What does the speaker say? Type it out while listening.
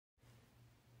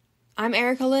I'm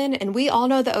Erica Lynn, and we all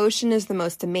know the ocean is the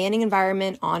most demanding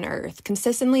environment on Earth,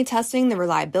 consistently testing the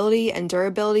reliability and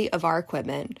durability of our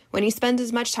equipment. When you spend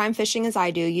as much time fishing as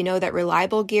I do, you know that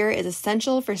reliable gear is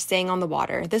essential for staying on the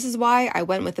water. This is why I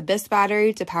went with Abyss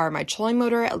Battery to power my trolling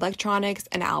motor, electronics,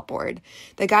 and outboard.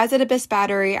 The guys at Abyss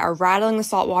Battery are rattling the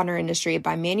saltwater industry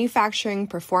by manufacturing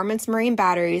performance marine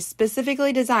batteries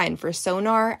specifically designed for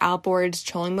sonar, outboards,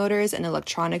 trolling motors, and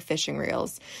electronic fishing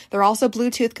reels. They're also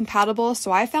Bluetooth compatible,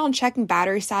 so I found checking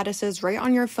battery statuses right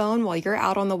on your phone while you're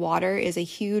out on the water is a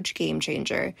huge game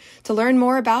changer. To learn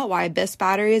more about why Abyss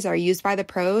batteries are used by the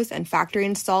pros and factory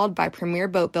installed by premier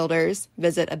boat builders,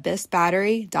 visit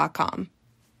abyssbattery.com.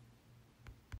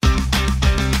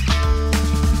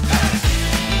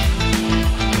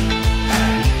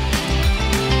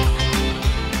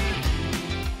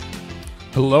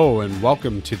 Hello and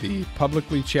welcome to the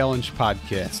Publicly Challenged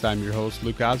Podcast. I'm your host,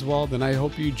 Luke Oswald, and I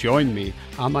hope you join me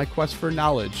on my quest for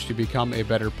knowledge to become a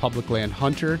better public land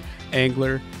hunter,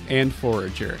 angler, and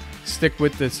forager. Stick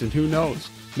with this and who knows,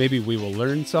 maybe we will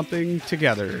learn something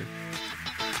together.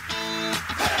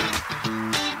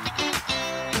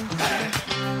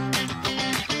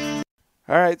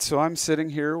 All right, so I'm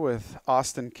sitting here with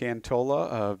Austin Kantola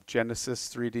of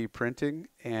Genesis 3D Printing,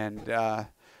 and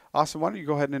Austin, why don't you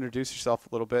go ahead and introduce yourself a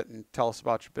little bit and tell us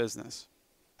about your business?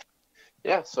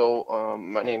 Yeah, so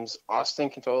my name's Austin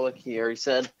Kantola, like he already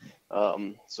said.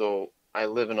 So I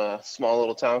live in a small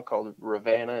little town called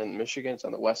Ravenna in Michigan. It's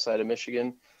on the west side of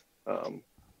Michigan.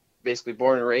 Basically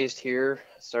born and raised here.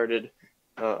 Started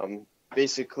when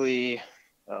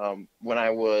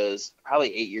I was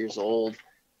probably 8 years old,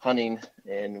 hunting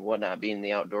and whatnot, being in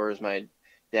the outdoors. My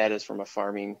dad is from a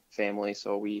farming family,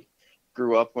 so we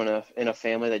grew up in a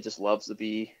family that just loves to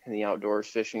be in the outdoors,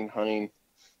 fishing, hunting,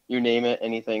 you name it,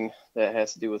 anything that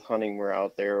has to do with hunting, we're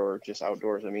out there, or just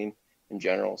outdoors, I mean, in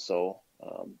general. So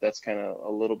that's kind of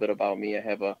a little bit about me. I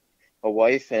have a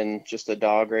wife and just a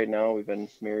dog right now. We've been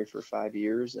married for 5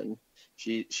 years, and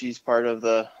she's part of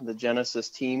the Genesis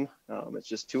team. It's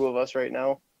just two of us right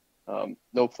now.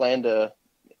 No plan to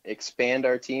expand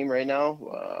our team right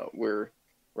now. We're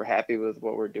happy with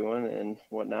what we're doing and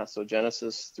whatnot. So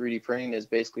Genesis 3D Printing is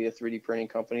basically a 3D printing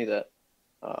company that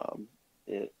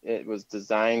it was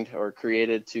designed or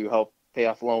created to help pay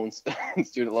off loans,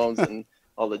 student loans, and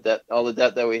all the debt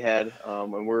that we had.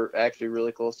 And we're actually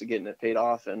really close to getting it paid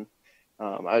off. And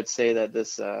I would say that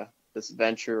this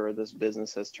venture or this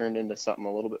business has turned into something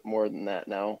a little bit more than that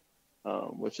now,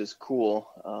 which is cool,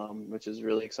 which is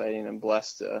really exciting. I'm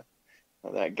blessed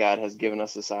that God has given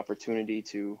us this opportunity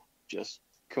to just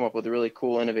come up with really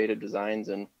cool, innovative designs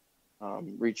and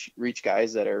reach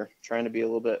guys that are trying to be a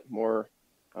little bit more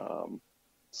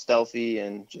stealthy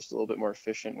and just a little bit more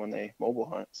efficient when they mobile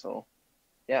hunt. So,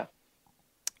 yeah.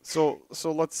 So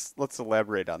let's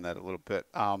elaborate on that a little bit.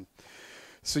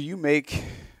 So you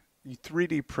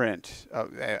 3D print.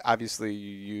 Obviously,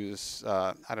 you use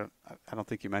I don't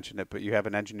think you mentioned it, but you have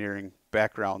an engineering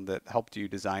background that helped you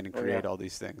design and create all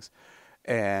these things,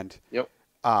 and yep.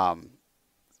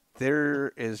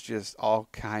 There is just all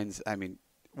kinds. I mean,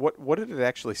 what did it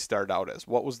actually start out as?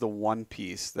 What was the one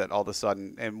piece that all of a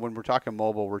sudden, and when we're talking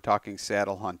mobile, we're talking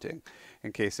saddle hunting,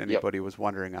 in case anybody was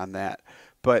wondering on that.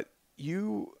 But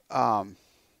you,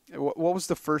 what was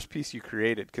the first piece you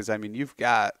created? Because, I mean, you've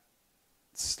got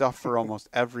stuff for almost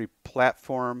every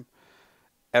platform,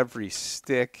 every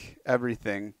stick,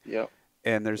 everything. Yep.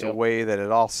 And there's a way that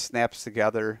it all snaps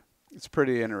together. It's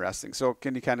pretty interesting. So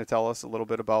can you kind of tell us a little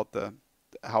bit about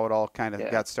how it all kind of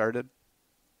got started?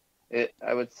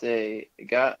 I would say it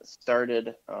got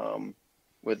started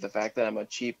with the fact that I'm a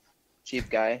cheap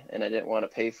guy and I didn't want to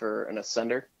pay for an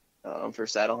ascender for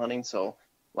saddle hunting. So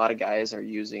a lot of guys are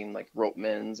using like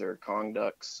Ropemans or Kong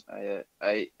ducks.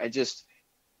 I just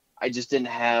didn't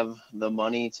have the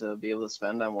money to be able to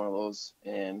spend on one of those,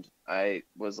 and I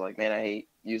was like, man, I hate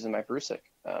using my Prusik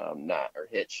knot or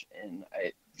hitch, and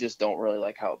I just don't really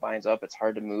like how it binds up. It's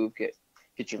hard to move, get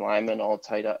your lineman all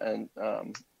tight up and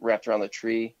wrapped around the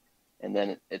tree, and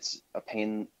then it's a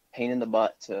pain in the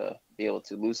butt to be able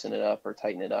to loosen it up or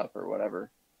tighten it up or whatever.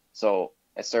 So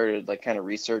I started like kind of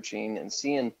researching and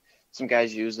seeing some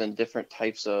guys using different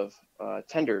types of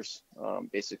tenders,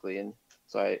 basically, and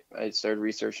so I started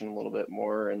researching a little bit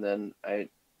more, and then I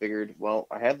figured, well,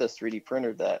 I have this 3D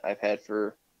printer that I've had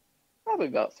for probably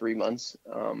about 3 months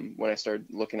when I started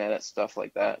looking at it, stuff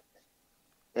like that.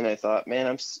 And I thought,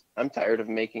 man, I'm tired of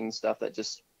making stuff that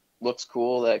just looks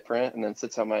cool that I print and then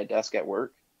sits on my desk at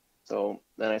work. So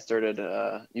then I started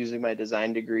using my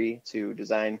design degree to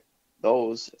design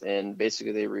those, and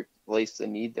basically they replaced the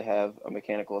need to have a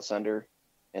mechanical ascender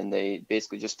and they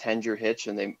basically just tend your hitch,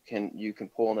 and you can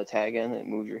pull on the tag end and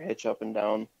move your hitch up and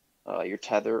down your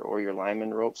tether or your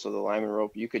lineman rope. So the lineman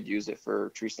rope, you could use it for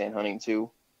tree stand hunting too.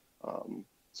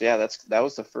 So yeah, that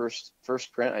was the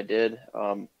first print I did.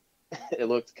 It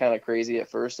looked kind of crazy at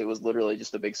first. It was literally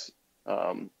just a big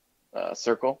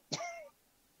circle.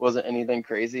 Wasn't anything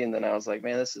crazy, and then I was like,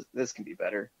 man, this can be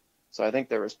better. So I think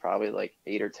there was probably like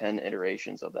 8 or 10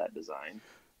 iterations of that design.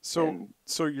 So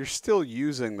you're still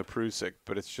using the Prusik,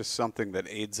 but it's just something that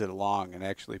aids it along and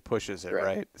actually pushes it,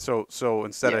 right? So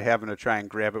instead of having to try and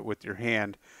grab it with your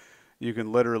hand, you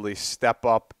can literally step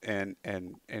up and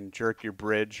jerk your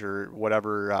bridge or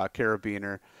whatever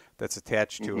carabiner that's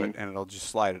attached to it, and it'll just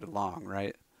slide it along,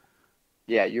 right?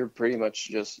 Yeah, you're pretty much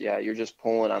you're just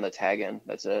pulling on the tag end.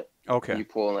 That's it. Okay. You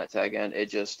pull on that tag end. It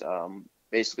just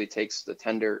basically takes the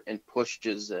tender and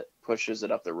pushes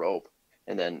it up the rope,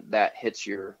 and then that hits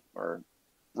or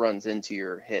runs into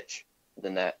your hitch. And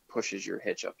then that pushes your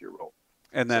hitch up your rope.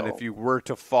 And then if you were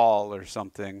to fall or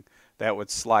something, that would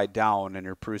slide down, and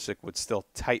your Prusik would still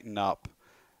tighten up,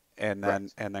 and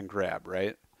then grab,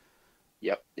 right?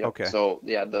 Yep. Okay. So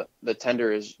yeah, the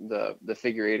tender is the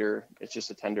figurator. It's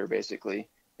just a tender basically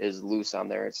is loose on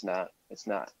there. It's not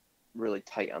really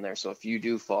tight on there. So if you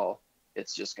do fall,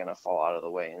 it's just gonna fall out of the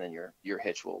way, and then your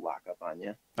hitch will lock up on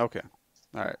you. Okay.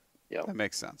 All right. Yeah. That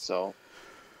makes sense. So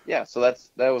yeah, so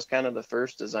that was kind of the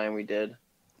first design we did,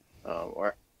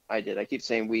 or I did. I keep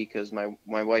saying we because my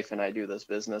wife and I do this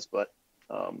business, but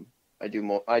I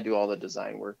do all the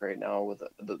design work right now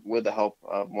with the help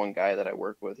of one guy that I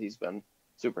work with. He's been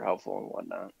super helpful and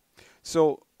whatnot.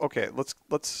 So okay,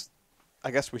 let's. I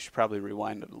guess we should probably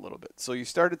rewind it a little bit. So you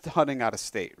started hunting out of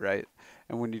state, right?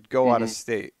 And when you'd go out of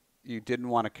state, you didn't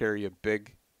want to carry a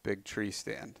big tree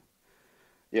stand.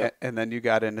 Yeah. And then you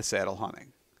got into saddle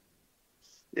hunting.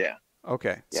 Yeah.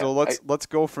 Okay. Yeah, So let's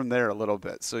go from there a little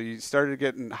bit. So you started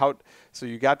getting so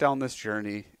you got down this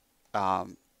journey,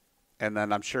 and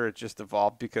then I'm sure it just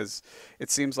evolved because it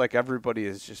seems like everybody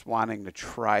is just wanting to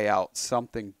try out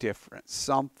something different,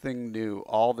 something new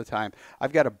all the time.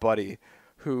 I've got a buddy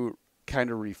who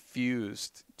kind of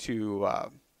refused to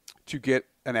get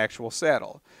an actual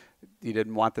saddle. He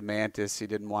didn't want the Mantis. He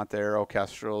didn't want the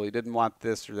Aerokestrel. He didn't want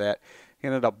this or that. He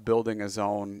ended up building his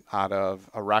own out of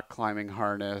a rock climbing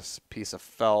harness, piece of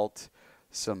felt,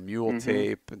 some mule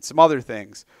tape, and some other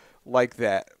things like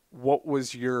that. What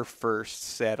was your first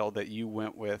saddle that you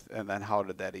went with, and then how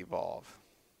did that evolve?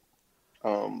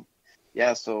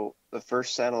 Yeah, so the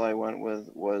first saddle I went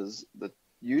with was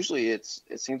usually it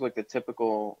seems like the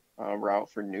typical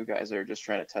route for new guys that are just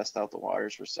trying to test out the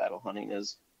waters for saddle hunting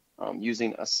is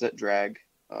using a sit drag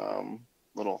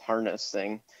little harness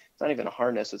thing. It's not even a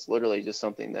harness. It's literally just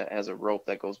something that has a rope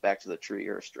that goes back to the tree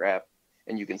or a strap,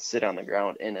 and you can sit on the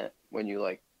ground in it when you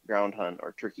like ground hunt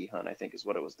or turkey hunt, I think is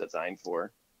what it was designed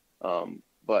for.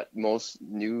 But most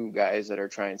new guys that are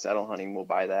trying saddle hunting will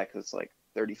buy that because it's like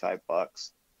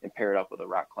 $35 and pair it up with a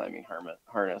rock climbing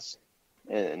harness.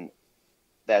 And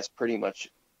that's pretty much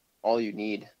all you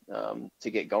need to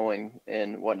get going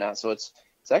and whatnot. So it's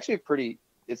actually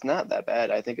it's not that bad.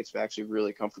 I think it's actually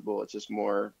really comfortable. It's just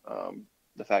more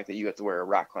the fact that you have to wear a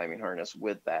rock climbing harness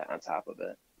with that on top of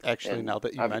it. Actually, and now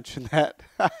that you mentioned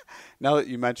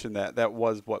that, that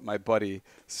was what my buddy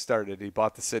started. He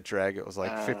bought the sit drag. It was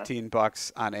like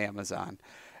 $15 on Amazon,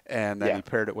 and then he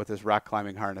paired it with his rock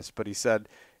climbing harness. But he said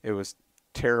it was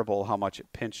terrible how much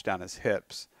it pinched on his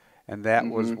hips, and that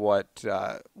was what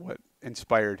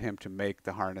inspired him to make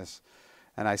the harness.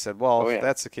 And I said, well, if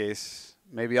that's the case,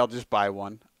 maybe I'll just buy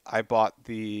one. I bought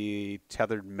the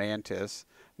tethered Mantis.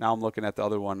 Now I'm looking at the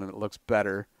other one, and it looks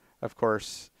better. Of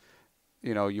course,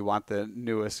 you know, you want the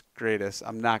newest, greatest.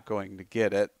 I'm not going to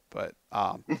get it, but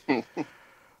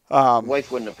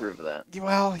wife wouldn't approve of that.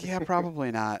 Well, yeah,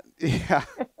 probably not. Yeah.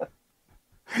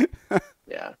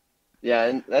 Yeah,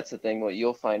 and that's the thing. What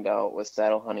you'll find out with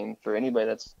saddle hunting for anybody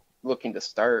that's looking to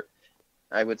start,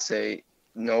 I would say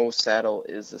no saddle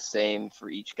is the same for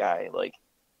each guy. Like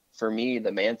for me,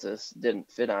 the Mantis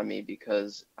didn't fit on me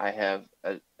because I have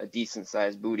a decent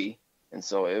sized booty. And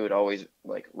so it would always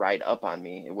like ride up on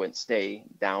me. It wouldn't stay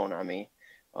down on me.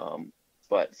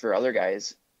 But for other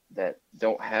guys that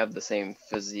don't have the same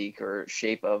physique or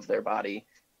shape of their body,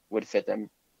 would fit them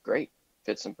great,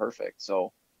 fits them perfect.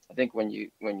 So I think when you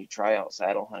try out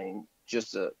saddle hunting,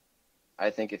 I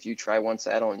think if you try one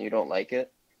saddle and you don't like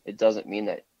it, it doesn't mean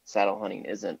that saddle hunting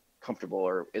isn't comfortable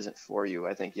or isn't for you.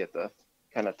 I think you have to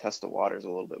kind of test the waters a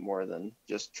little bit more than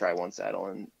just try one saddle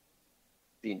and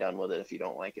be done with it if you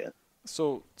don't like it.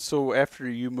 So after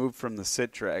you moved from the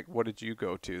sit drag, what did you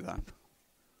go to then?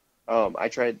 I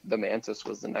tried the Mantis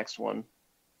was the next one.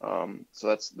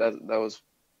 So that was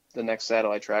the next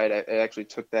saddle I tried. I actually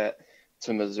took that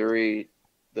to Missouri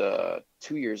the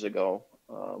 2 years ago,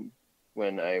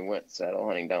 when I went saddle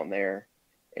hunting down there,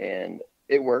 and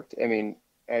it worked. I mean,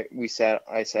 I sat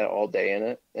all day in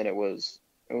it, and it was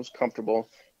comfortable.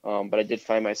 But I did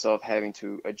find myself having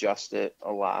to adjust it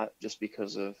a lot just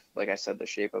because of, like I said, the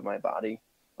shape of my body.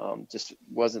 Just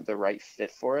wasn't the right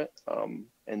fit for it.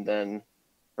 And then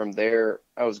from there,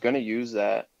 I was going to use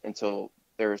that until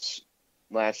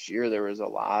last year, there was a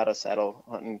lot of saddle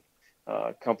hunting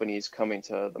companies coming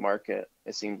to the market,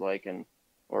 it seemed like,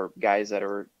 or guys that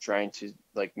are trying to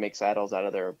like make saddles out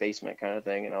of their basement kind of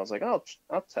thing. And I was like, oh,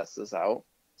 I'll test this out.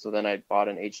 So then I bought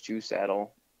an H2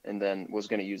 saddle and then was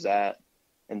going to use that.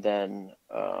 And then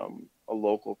a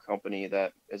local company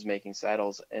that is making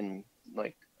saddles in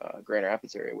like Grand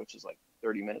Rapids area, which is like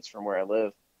 30 minutes from where I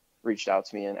live, reached out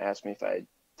to me and asked me if I'd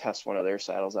test one of their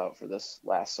saddles out for this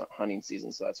last hunting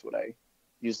season. So that's what I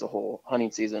used the whole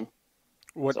hunting season.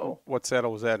 What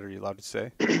saddle was that? Are you allowed to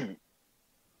say?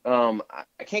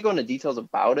 I can't go into details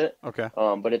about it. Okay.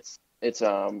 But it's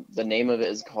the name of it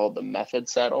is called the Method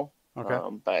saddle. Okay.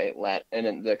 And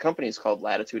then the company is called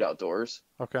Latitude Outdoors.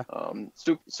 Okay.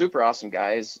 Super awesome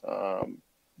guys.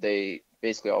 They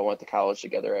basically all went to college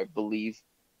together, I believe,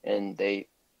 and they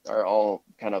are all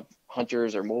kind of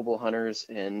hunters or mobile hunters,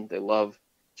 and they love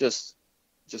just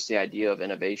the idea of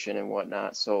innovation and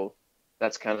whatnot. So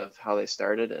that's kind of how they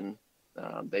started, and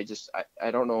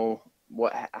I don't know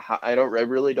I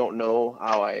really don't know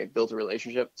how I built a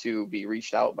relationship to be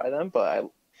reached out by them, but I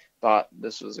thought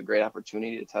this was a great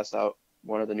opportunity to test out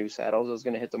one of the new saddles that was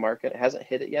going to hit the market. It hasn't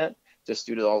hit it yet, just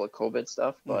due to all the COVID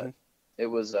stuff, but it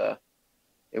was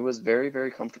very,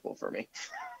 very comfortable for me.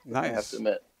 Nice. I have to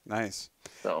admit. Nice.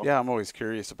 So yeah, I'm always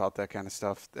curious about that kind of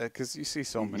stuff because you see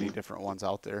so many different ones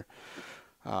out there.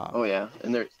 Oh yeah,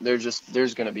 and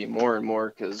there's going to be more and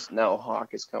more because now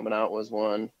Hawk is coming out with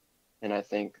one, and I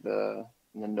think the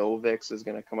Novix is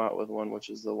going to come out with one, which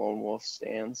is the Lone Wolf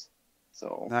stands.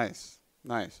 So nice.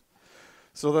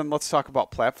 So then let's talk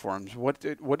about platforms. What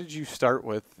did you start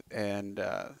with, and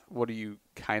what are you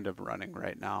kind of running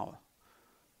right now?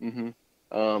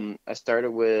 I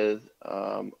started with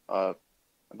I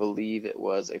believe it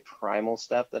was a Primal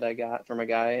Step that I got from a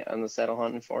guy on the saddle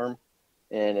hunting forum,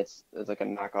 and it's like a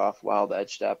knockoff Wild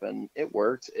Edge Step, and it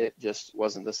worked. It just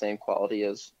wasn't the same quality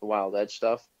as the Wild Edge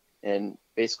stuff. And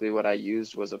basically what I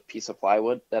used was a piece of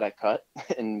plywood that I cut,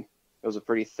 and it was a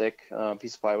pretty thick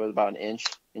piece of plywood, about an inch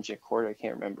and a quarter, I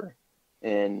can't remember.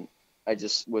 And I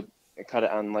just would cut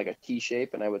it on like a T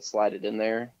shape, and I would slide it in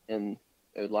there, and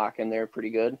it would lock in there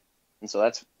pretty good. And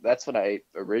so that's what I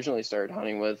originally started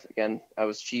hunting with. Again, I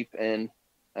was cheap, and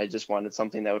I just wanted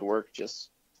something that would work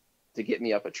just to get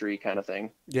me up a tree kind of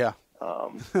thing. Yeah.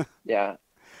 Yeah.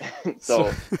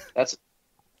 So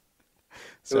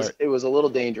it was a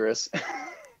little dangerous.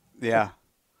 Yeah.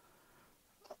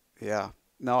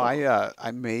 No,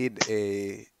 I made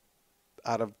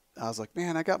I was like,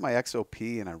 man, I got my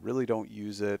XOP and I really don't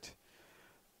use it.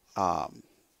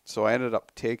 So I ended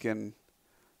up taking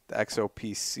the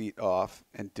XOP seat off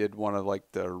and did one of like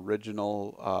the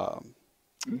original,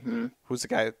 who's the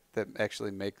guy that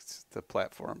actually makes the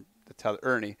platform?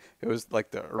 Ernie. It was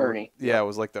like the Ernie. Yeah, it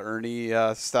was like the Ernie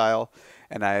style.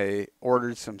 And I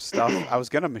ordered some stuff. I was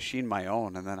gonna machine my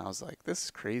own, and then I was like, "This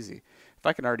is crazy. If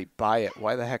I can already buy it,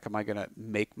 why the heck am I gonna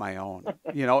make my own?"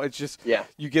 It's just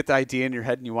you get the idea in your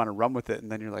head and you want to run with it, and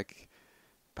then you're like,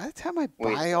 by the time I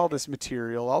buy all this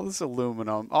material, all this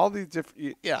aluminum, all these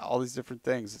different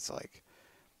things, it's like,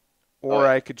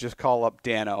 I could just call up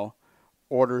Dano,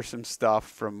 order some stuff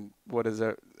from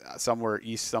somewhere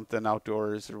East something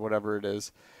Outdoors or whatever it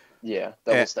is. Yeah,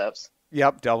 double steps.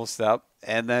 Yep, double step,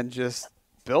 and then just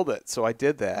build it. So I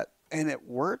did that, and it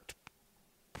worked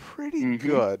pretty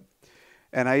good.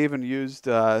 And I even used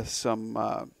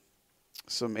some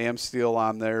am steel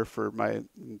on there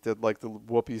did like the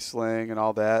whoopee sling and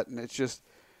all that, and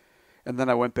and then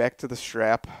I went back to the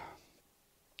strap,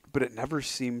 but it never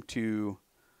seemed to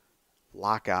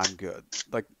lock on good.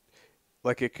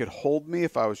 Like it could hold me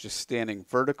if I was just standing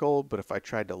vertical, but if I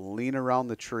tried to lean around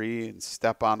the tree and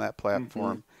step on that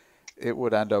platform, it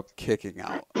would end up kicking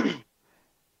out.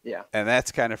 Yeah. And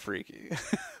that's kind of freaky.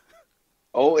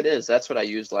 Oh, it is. That's what I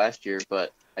used last year,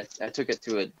 but I took it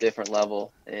to a different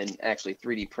level and actually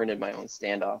 3D printed my own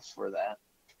standoffs for that.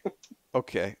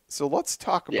 Okay, so let's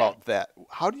talk about that.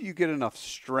 How do you get enough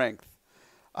strength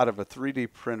out of a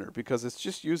 3D printer? Because it's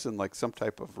just using like some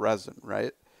type of resin,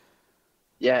 right?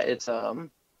 Yeah, it's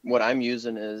what I'm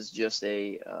using is just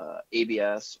a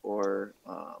ABS or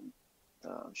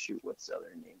what's the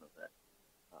other name of it?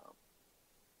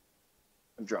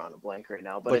 I'm drawing a blank right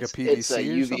now, but Like a it's a PVC or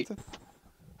UV.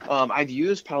 something? I've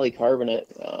used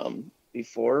polycarbonate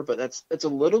before, but it's a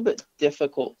little bit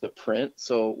difficult to print.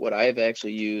 So what I've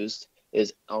actually used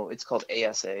is it's called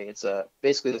ASA. It's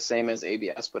basically the same as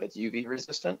ABS, but it's UV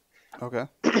resistant. Okay.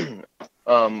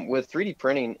 With 3D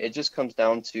printing, it just comes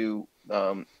down to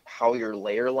how your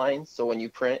layer lines. So when you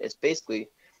print, it's basically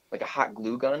like a hot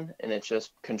glue gun, and it's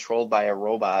just controlled by a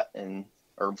robot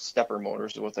or stepper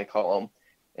motors is what they call them.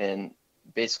 And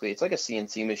basically, it's like a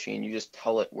CNC machine. You just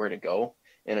tell it where to go,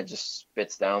 and it just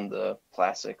spits down the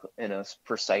plastic in a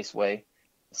precise way.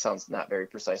 It sounds not very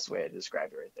precise the way I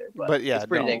described it right there, but But yeah, it's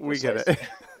pretty no, dang we get precise. it.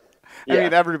 I Yeah.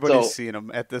 mean, everybody's So seen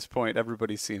them at this point.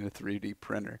 Everybody's seen a 3D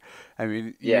printer. I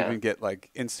mean, you yeah. even get like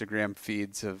Instagram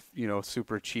feeds of,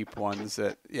 super cheap ones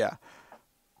that, yeah,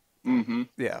 Mm-hmm.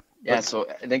 yeah. Yeah. But So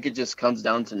I think it just comes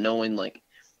down to knowing, like,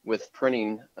 with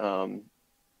printing,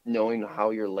 knowing how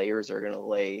your layers are going to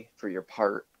lay for your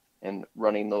part and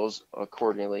running those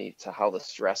accordingly to how the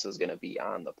stress is going to be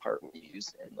on the part when you use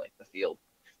it in like the field.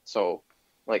 So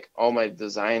like all my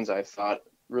designs, I've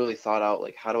really thought out,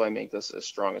 like, how do I make this as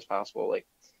strong as possible? Like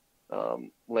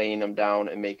laying them down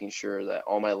and making sure that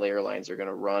all my layer lines are going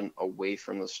to run away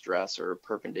from the stress or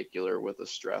perpendicular with the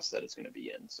stress that it's going to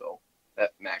be in. So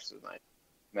that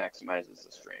maximizes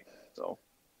the strength. So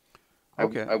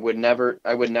okay. I would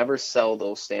never sell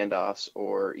those standoffs,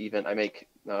 or even I make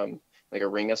like a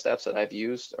ring of steps that I've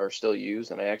used or still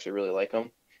use, and I actually really like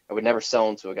them. I would never sell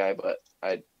them to a guy, but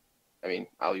I mean,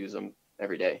 I'll use them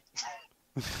every day.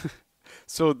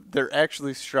 So they're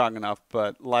actually strong enough,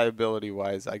 but liability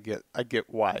wise, I get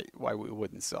why we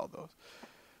wouldn't sell those.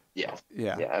 Yeah,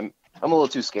 Yeah. yeah, I'm a little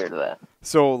too scared of that.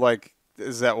 So like,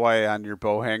 is that why on your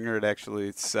bow hanger it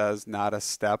actually says not a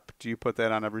step? Do you put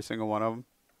that on every single one of them?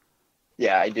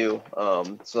 Yeah, I do.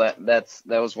 So that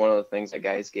was one of the things that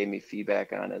guys gave me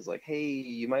feedback on, is like, hey,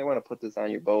 you might want to put this on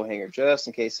your bow hanger just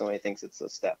in case somebody thinks it's a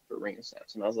step or ring of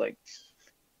steps. And I was like,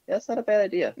 yeah, that's not a bad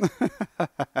idea.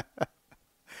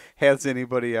 Has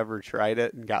anybody ever tried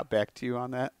it and got back to you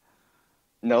on that?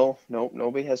 No,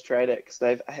 nobody has tried it,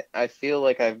 because I feel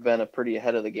like I've been pretty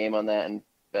ahead of the game on that, and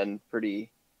been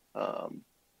pretty, I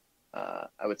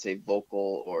would say,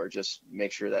 vocal, or just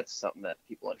make sure that's something that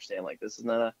people understand. Like, this is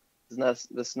not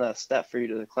a step for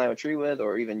you to climb a tree with,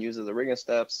 or even use as a ring of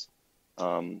steps.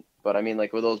 But I mean,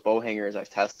 like with those bow hangers, I've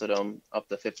tested them up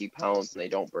to 50 pounds and they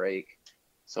don't break.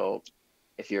 So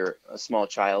if you're a small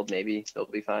child, maybe they'll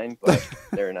be fine, but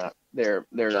they're not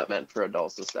meant for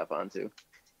adults to step onto.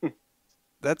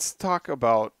 Let's talk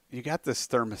about, you got this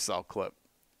thermocell clip.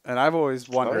 And I've always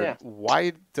Oh wondered, yeah,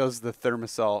 why does the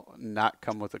thermocell not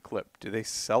come with a clip? Do they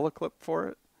sell a clip for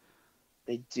it?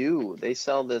 they do. They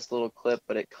sell this little clip,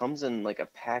 but it comes in like a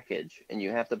package, and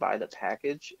you have to buy the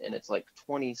package, and it's like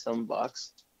 20 some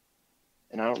bucks.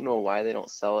 And I don't know why they don't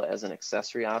sell it as an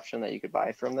accessory option that you could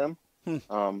buy from them.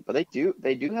 Hmm. But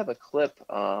they do have a clip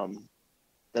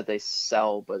that they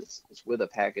sell, but it's with a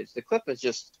package. The clip is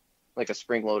just like a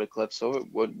spring-loaded clip, so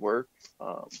it would work.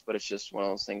 But it's just one of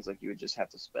those things, like, you would just have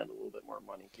to spend a little bit more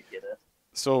money to get it.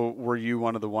 So were you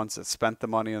one of the ones that spent the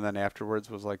money and then afterwards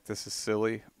was like, this is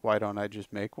silly. Why don't I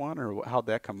just make one? Or how'd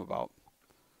that come about?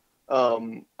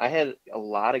 I had a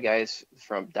lot of guys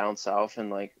from down south in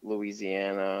like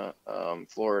Louisiana,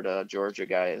 Florida, Georgia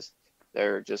guys.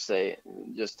 They're just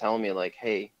telling me like,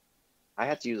 hey, I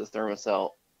have to use a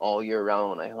thermocell all year round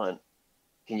when I hunt.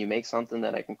 Can you make something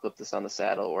that I can clip this on the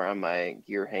saddle or on my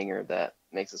gear hanger that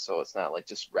makes it so it's not like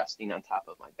just resting on top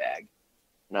of my bag?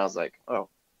 And I was like, oh,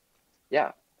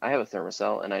 yeah, I have a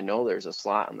thermocell and I know there's a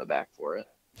slot on the back for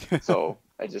it. So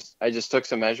I just took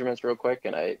some measurements real quick,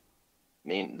 and I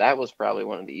mean, that was probably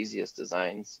one of the easiest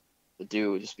designs to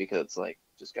do, just because it's like,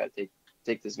 just got to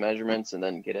take these measurements and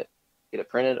then get it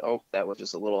printed. Oh, that was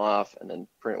just a little off, and then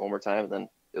print it one more time, and then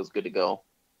it was good to go.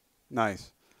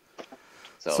 Nice.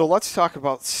 So So let's talk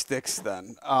about sticks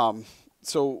then.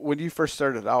 So when you first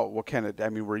started out, I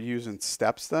mean, were you using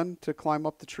steps then to climb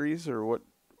up the trees, or what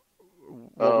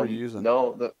were you using?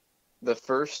 no, the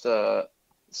first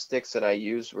sticks that I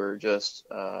used were just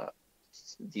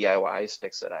DIY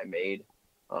sticks that I made.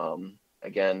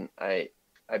 Again, I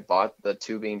bought the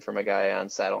tubing from a guy on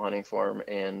Saddle Hunting Forum,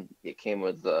 and it came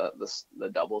with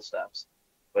the double steps,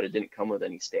 but it didn't come with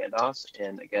any standoffs.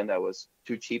 And again, that was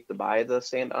too cheap to buy the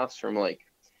standoffs from like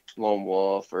Lone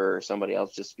Wolf or somebody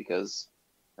else, just because,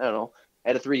 I don't know, I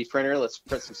had a 3D printer. Let's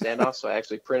print some standoffs. So I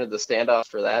actually printed the standoffs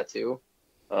for that too.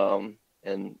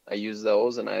 And I used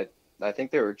those, and I think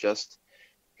they were just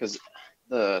because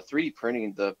the 3D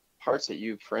printing, the parts that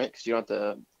you print,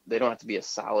 because they don't have to be a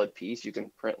solid piece. You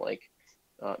can print like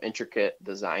intricate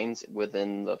designs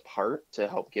within the part to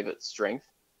help give it strength.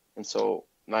 And so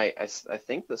I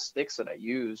think the sticks that I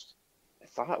used, I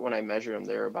thought when I measured them,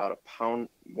 they're about a pound,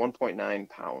 1.9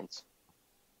 pounds.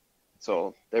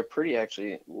 So they're pretty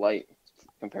actually light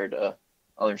compared to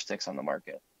other sticks on the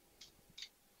market.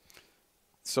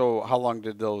 So how long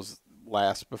did those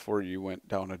last before you went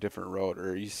down a different road,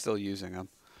 or are you still using them?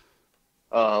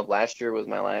 Last year was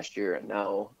my last year, and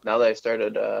now that I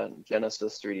started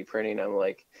Genesis 3D printing, I'm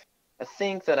like, I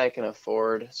think that I can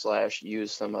afford slash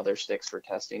use some other sticks for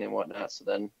testing and whatnot. So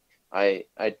then I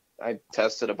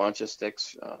tested a bunch of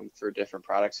sticks for different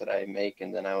products that I make,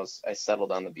 and then I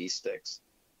settled on the B sticks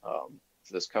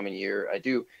for this coming year.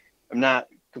 I'm not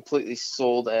completely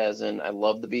sold, as in I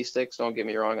love the B sticks. Don't get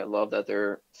me wrong, I love that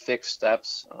they're fixed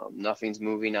steps, nothing's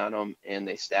moving on them, and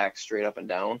they stack straight up and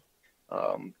down.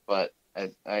 But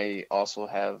I also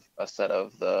have a set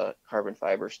of the carbon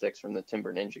fiber sticks from the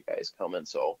Timber Ninja guys coming,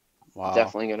 so Wow.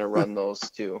 definitely gonna run those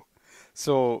too.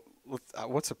 So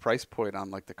what's the price point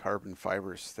on like the carbon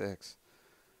fiber sticks?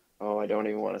 Oh, I don't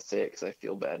even want to say it because I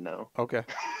feel bad now. Okay.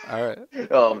 All right.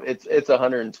 It's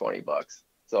 $120.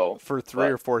 So, For three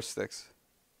or but four sticks.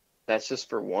 that's just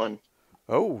for one.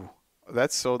 Oh,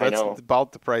 I that's know.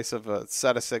 about the price of a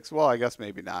set of six. Well, I guess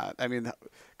maybe not. I mean,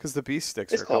 because the beast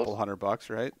sticks are It's a couple close. $100,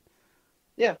 right?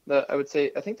 Yeah, I would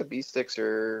say I think the B sticks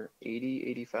are 80,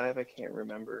 85. I can't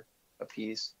remember a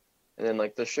piece. And then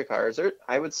like the Shikars are,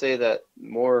 I would say that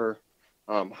more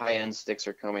high-end sticks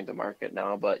are coming to market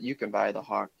now, but you can buy the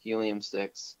Hawk helium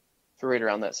sticks for right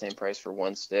around that same price for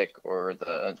one stick, or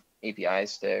the API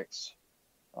sticks.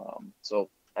 So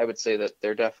I would say that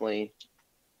they're definitely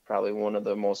probably one of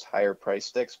the most higher price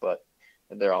sticks, but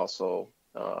they're also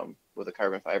with the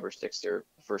carbon fiber sticks, they're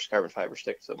the first carbon fiber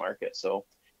stick to the market. So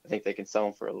I think they can sell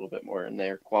them for a little bit more, and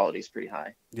their quality is pretty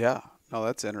high. Yeah. No,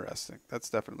 that's interesting. That's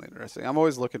definitely interesting. I'm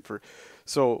always looking for.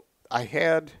 So I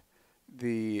had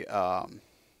the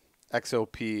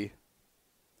XOP.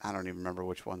 I don't even remember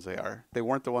which ones they are. They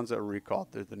weren't the ones that were recalled.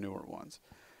 They're the newer ones.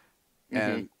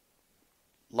 Hmm. And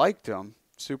liked them.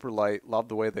 Super light. Loved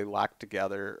the way they locked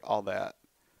together. All that.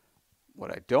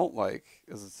 What I don't like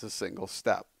is it's a single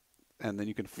step. And then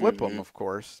you can flip them, Hmm. of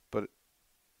course, but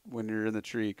when you're in the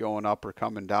tree going up or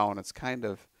coming down, it's kind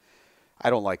of I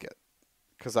don't like it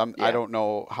because I Yeah. don't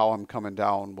know how I'm coming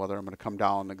down, whether I'm going to come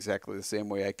down exactly the same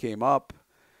way I came up,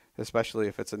 especially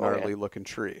if it's a Oh yeah. gnarly looking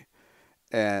tree.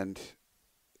 And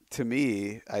to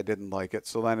me, I didn't like it,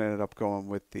 so then I ended up going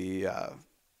with the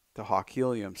Hawk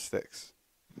helium sticks.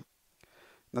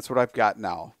 And that's what I've got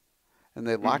now. And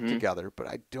they lock Hmm. together, but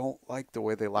I don't like the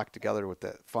way they lock together with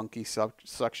that funky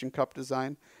suction cup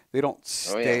design. They don't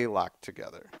Oh yeah. stay locked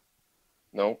together.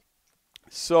 No.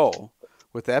 So,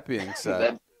 with that being said,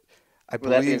 That I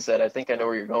with that being believe, said, I think I know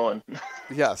where you're going.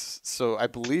 yes, so I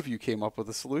believe you came up with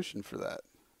a solution for that.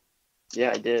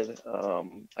 Yeah, I did.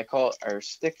 I call it our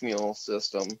stick mule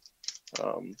system.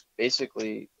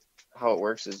 Basically, how it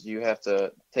works is you have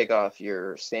to take off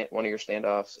one of your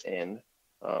standoffs and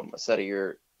a set of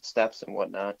your steps and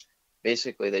whatnot.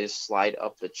 Basically, they just slide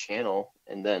up the channel,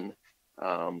 and then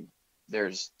um,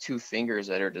 there's two fingers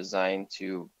that are designed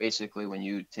to basically when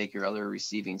you take your other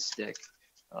receiving stick,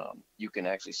 you can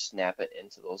actually snap it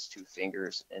into those two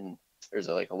fingers, and there's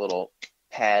like a little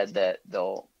pad that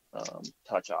they'll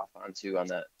touch off onto on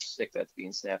that stick that's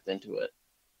being snapped into it.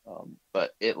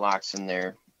 But it locks in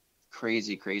there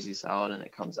crazy, crazy solid, and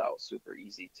it comes out super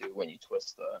easy too when you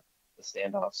twist the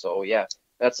standoff. So yeah,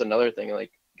 that's another thing.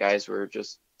 Like guys were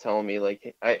just telling me,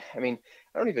 like, hey, I mean,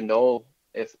 I don't even know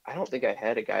if I don't think I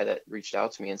had a guy that reached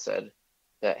out to me and said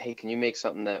that, hey, can you make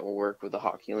something that will work with the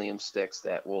Hawk helium sticks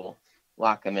that will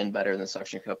lock them in better than the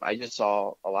suction cup? I just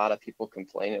saw a lot of people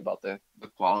complaining about the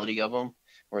quality of them,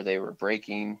 where they were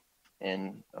breaking,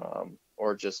 and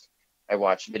or just I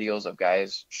watched videos of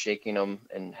guys shaking them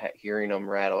and hearing them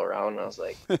rattle around, and I was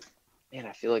like, man,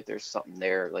 I feel like there's something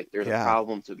there. Like there's a Yeah.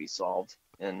 problem to be solved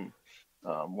and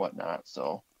whatnot.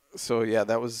 So, So yeah,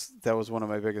 that was one of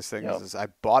my biggest things yep. is I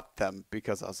bought them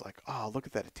because I was like, oh, look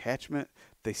at that attachment.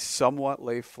 They somewhat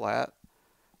lay flat.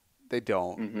 They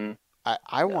don't. Hmm.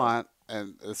 I No. want,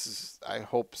 and this is, I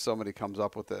hope somebody comes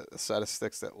up with a set of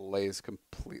sticks that lays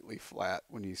completely flat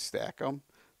when you stack them,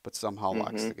 but somehow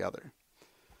locks Hmm. together.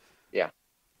 Yeah.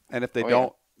 And if they Oh yeah.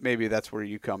 don't, maybe that's where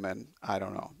you come in. I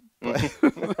don't know. But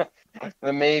Hmm.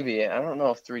 But maybe I don't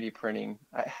know if 3D printing.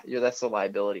 Yeah, that's the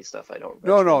liability stuff. I don't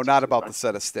no, venture no, into not too about the much.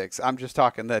 set of sticks. I'm just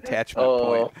talking the attachment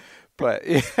point. Oh, But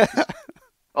yeah,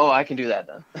 oh, I can do that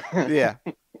then. yeah.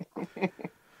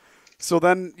 So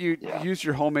then you Yeah. use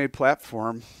your homemade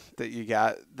platform that you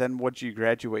got. Then what'd you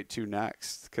graduate to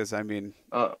next? Because I mean,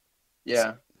 Uh,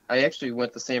 yeah. I actually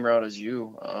went the same route as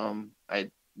you. I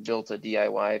built a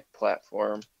DIY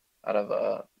platform. out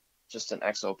of just an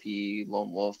XOP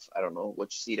Lone Wolf. I don't know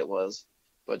which seat it was,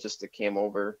 but just a cam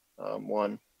over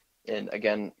one. And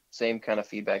again, same kind of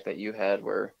feedback that you had,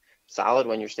 where solid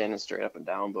when you're standing straight up and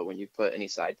down, but when you put any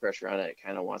side pressure on it, it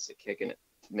kind of wants to kick and it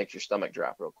makes your stomach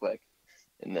drop real quick.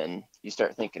 And then you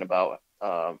start thinking about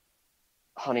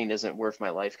hunting isn't worth my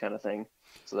life kind of thing.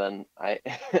 So then I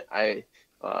I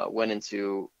went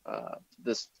into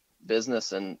this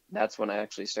business, and that's when I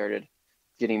actually started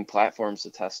getting platforms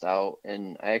to test out.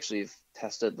 And I actually have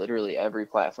tested literally every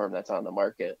platform that's on the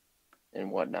market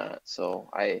and whatnot. So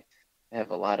I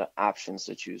have a lot of options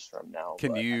to choose from now.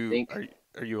 Can But I you think,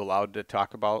 are you allowed to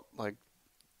talk about like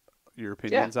your yeah,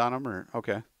 opinions on them, or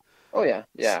okay? oh yeah,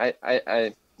 yeah,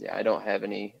 yeah, I don't have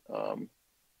any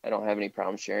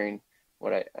problem sharing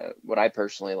what I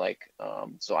personally like.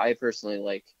 So I personally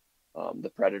like the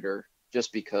Predator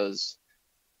just because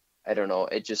I don't know,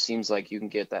 it just seems like you can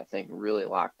get that thing really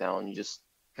locked down. You just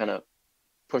kind of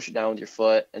push it down with your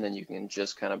foot, and then you can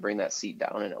just kind of bring that seat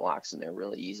down, and it locks in there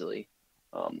really easily.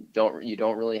 You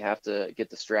don't really have to get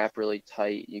the strap really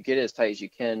tight. You get it as tight as you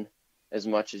can, as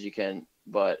much as you can,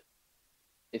 but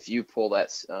if you pull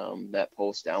that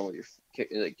post down with your kick,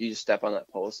 like you just step on that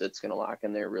post, it's gonna lock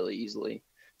in there really easily.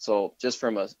 So just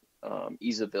from a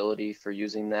easeability for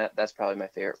using that, that's probably my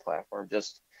favorite platform.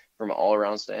 Just from an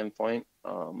all-around standpoint,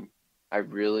 I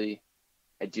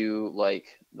do like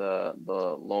the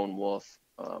Lone Wolf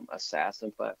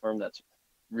Assassin platform. That's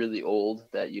really old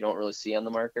that you don't really see on the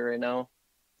market right now.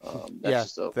 That's Yeah,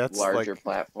 just a that's larger like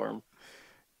platform.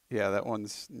 yeah, that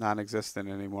one's non-existent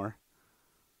anymore.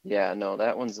 Yeah, no,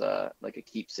 that one's like a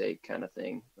keepsake kind of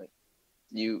thing. Like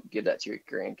you give that to your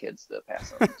grandkids to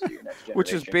pass on to your next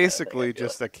Which is generation kind of thing, I basically feel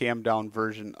like. just a cam down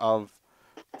version of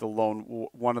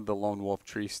one of the Lone Wolf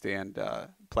tree stand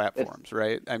It's platforms,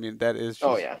 right? I mean, that is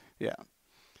oh just yeah. yeah.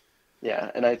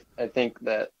 Yeah, and I think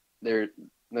that they're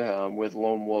with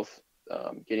Lone Wolf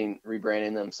getting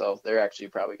rebranding themselves, they're actually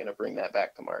probably going to bring that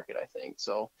back to market, I think.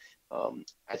 So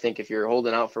I think if you're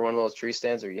holding out for one of those tree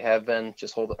stands, or you have been,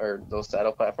 just hold, or those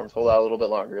saddle platforms, hold out a little bit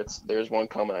longer. There's one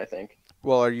coming, I think.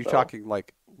 Well, are you So talking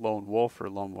like Lone Wolf or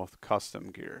Lone Wolf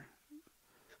custom gear?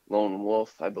 Lone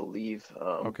Wolf, I believe,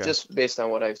 Okay. just based on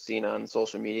what I've seen on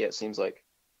social media, it seems like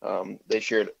they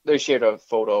shared a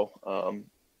photo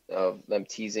of them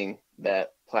teasing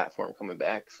that platform coming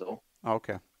back.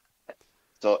 Okay.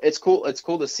 So it's cool. It's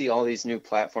cool to see all these new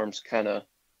platforms kind of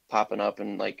popping up.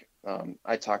 And like,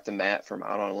 I talk to Matt from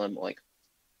Out on a Limb like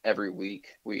every week.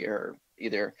 We are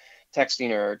either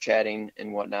texting or chatting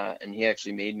and whatnot. And he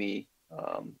actually made me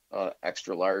a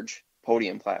extra large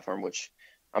podium platform, which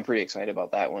I'm pretty excited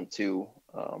about that one too,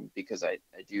 because I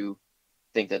do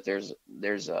think that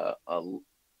there's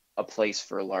a place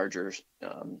for larger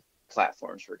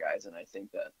platforms for guys. And I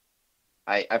think that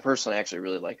I personally actually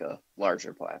really like a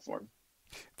larger platform.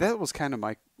 That was kind of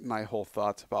my whole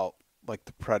thoughts about like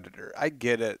the Predator. I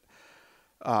get it.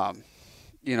 Um,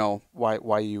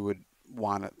 why you would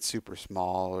want it super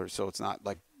small or so it's not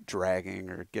like dragging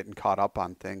or getting caught up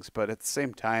on things, but at the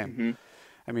same time, Hmm.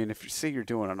 I mean, if you say you're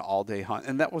doing an all-day hunt,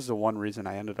 and that was the one reason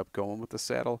I ended up going with the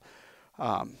saddle.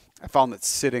 I found that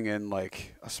sitting in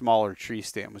like a smaller tree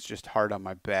stand was just hard on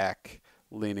my back,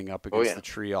 leaning up Oh against yeah. the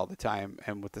tree all the time.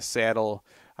 And with the saddle,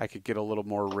 I could get a little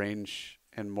more range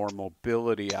and more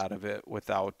mobility out of it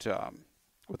without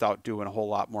doing a whole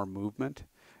lot more movement,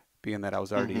 being that I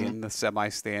was already Hmm. in the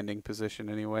semi-standing position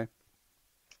anyway.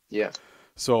 Yeah.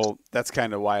 So that's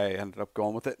kind of why I ended up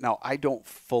going with it. Now, I don't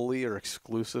fully or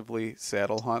exclusively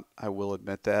saddle hunt. I will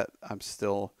admit that. I'm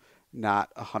still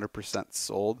not 100%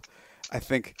 sold. I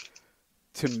think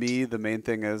to me the main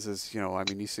thing is I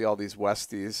mean, you see all these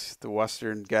Westies, the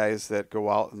Western guys that go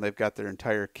out and they've got their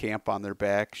entire camp on their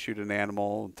back, shoot an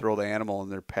animal and throw the animal in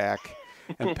their pack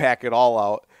and pack it all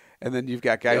out. And then you've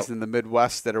got guys Yep. in the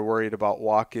Midwest that are worried about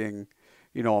walking,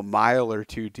 a mile or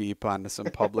two deep onto some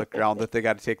public ground that they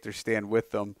got to take their stand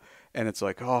with them. And it's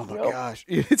like, oh my Yep. gosh,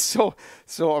 it's so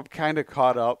I'm kind of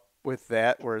caught up with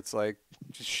that where it's like,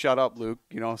 just shut up, Luke.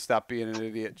 Stop being an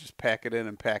idiot. Just pack it in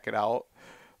and pack it out.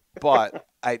 But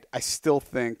I still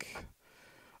think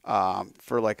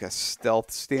for like a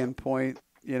stealth standpoint,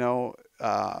 Hmm.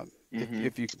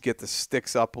 if you could get the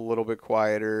sticks up a little bit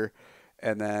quieter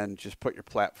and then just put your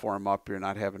platform up, you're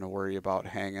not having to worry about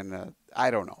hanging. I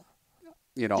don't know.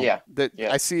 Yeah. That Yeah.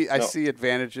 I No. see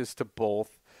advantages to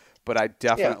both, but I Yeah.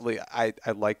 definitely I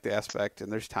like the aspect.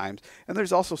 And there's times, and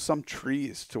there's also some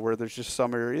trees to where there's just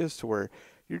some areas to where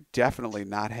you're definitely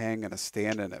not hanging a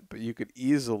stand in it, but you could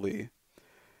easily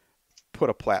put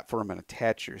a platform and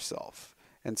attach yourself.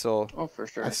 And so Oh, for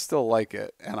I sure. still like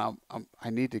it, and I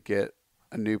need to get.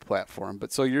 a new platform.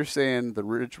 But so you're saying the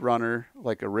Ridge Runner,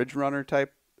 like a Ridge Runner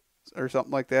type or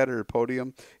something like that, or a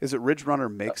Podium? Is it Ridge Runner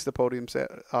makes the Podium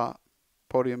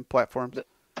platforms? The-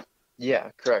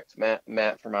 yeah, correct.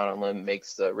 Matt from Out on Limb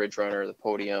makes the Ridge Runner, the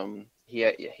Podium. He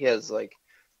has like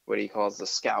what he calls the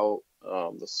Scout,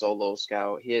 the Solo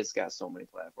Scout. He has got so many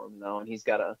platforms now, and he's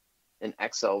got an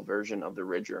XL version of the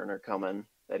Ridge Runner coming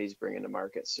that he's bringing to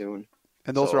market soon.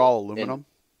 And those are So, all and aluminum?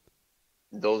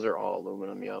 those are all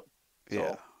aluminum. Yep.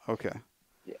 Yeah. So Okay.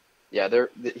 yeah, yeah,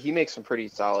 he makes some pretty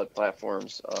solid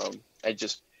platforms.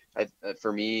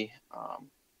 For me,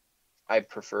 I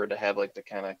prefer to have like the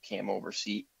kind of cam over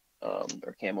seat,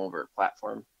 or cam over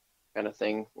platform kind of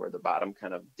thing where the bottom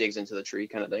kind of digs into the tree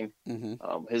kind of thing.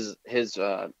 Mm-hmm. His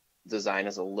design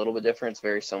is a little bit different. It's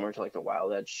very similar to like the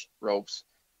Wild Edge ropes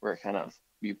where it kind of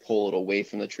you pull it away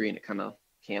from the tree and it kind of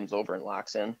cams over and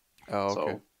locks in. Oh, okay.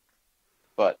 So,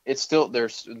 but it's still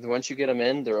there's once you get them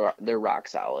in, they're rock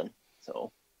solid.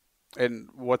 So. And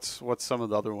what's some of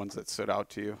the other ones that stood out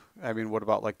to you? I mean, what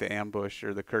about like the Ambush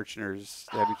or the Kirchner's?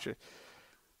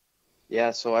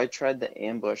 Yeah, so I tried the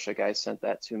Ambush. A guy sent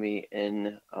that to me,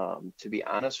 and to be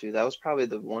honest with you, that was probably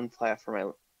the one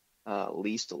platform I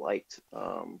least liked.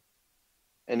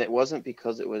 And it wasn't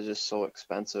because it was just so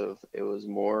expensive. It was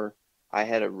more I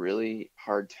had a really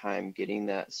hard time getting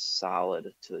that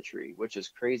solid to the tree, which is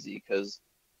crazy because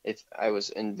if I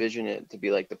was envisioning it to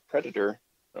be like the Predator,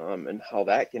 and how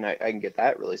that I can get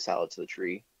that really solid to the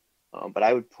tree. But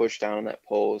I would push down on that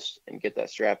post and get that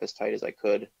strap as tight as I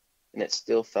could, and it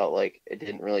still felt like it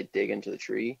didn't really dig into the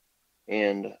tree.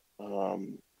 And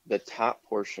the top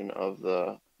portion of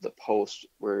the post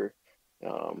where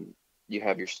you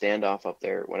have your standoff up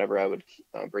there, whenever I would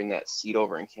bring that seat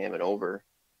over and cam it over,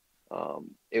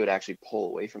 it would actually pull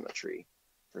away from the tree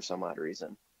for some odd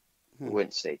reason. It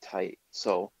wouldn't stay tight.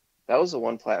 So that was the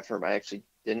one platform I actually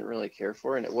didn't really care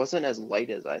for, and it wasn't as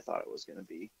light as I thought it was going to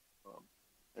be.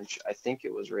 And I think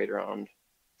it was right around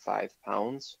 5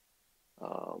 pounds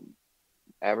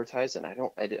advertised, and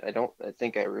I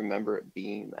think I remember it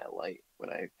being that light when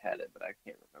I had it, but I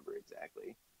can't remember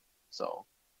exactly. So,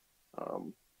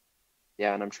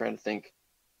 yeah, and I'm trying to think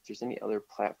if there's any other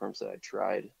platforms that I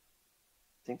tried.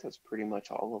 I think that's pretty much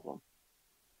all of them.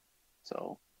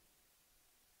 So,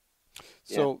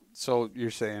 yeah. So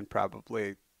you're saying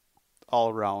probably all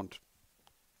around,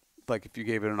 like if you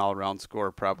gave it an all around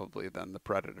score, probably then the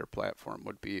Predator platform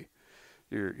would be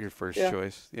your first Yeah.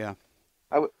 choice. Yeah.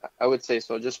 I would say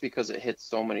so, just because it hits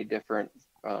so many different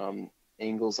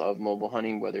angles of mobile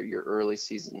hunting, whether you're early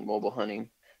season mobile hunting,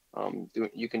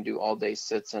 you can do all day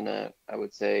sits in it, I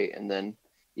would say, and then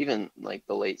even like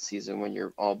the late season when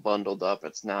you're all bundled up,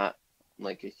 it's not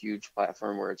like a huge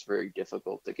platform where it's very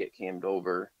difficult to get cammed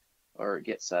over or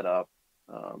get set up.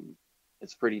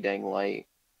 It's pretty dang light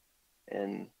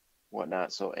and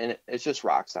whatnot. So, and it's just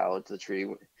rock solid to the tree.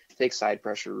 It takes side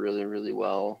pressure really, really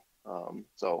well.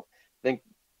 So I think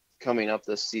coming up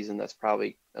this season, that's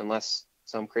probably, unless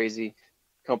some crazy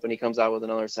company comes out with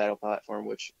another saddle platform,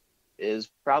 which is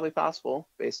probably possible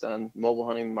based on mobile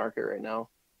hunting market right now,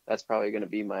 that's probably going to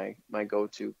be my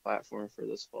go-to platform for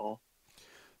this fall.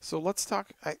 So let's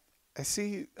talk. I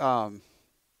see. I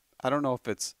don't know if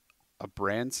it's a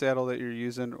brand saddle that you're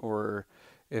using or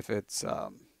if it's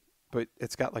but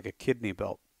it's got like a kidney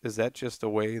belt. Is that just a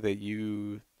way that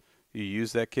you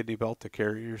use that kidney belt to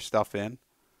carry your stuff in?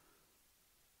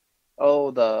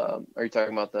 Oh, are you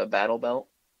talking about the battle belt?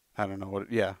 I don't know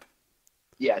what. Yeah.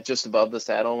 Yeah, just above the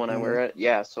saddle when I Hmm. wear it.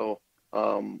 Yeah, so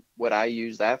what I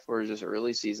use that for is just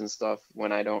early season stuff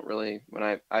when I don't really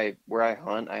when I where I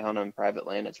hunt on private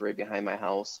land. It's right behind my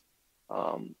house.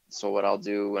 So what I'll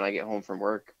do when I get home from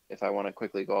work, if I want to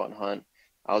quickly go out and hunt,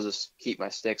 I'll just keep my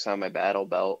sticks on my battle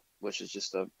belt, which is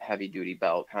just a heavy duty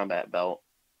belt, combat belt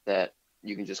that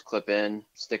you can just clip in,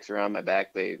 sticks around my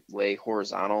back. They lay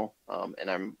horizontal, and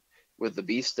I'm with the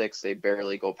B sticks, they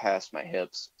barely go past my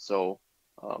hips. So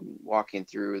walking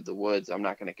through the woods, I'm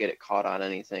not going to get it caught on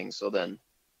anything. So then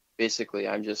basically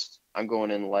I'm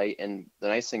going in light. And the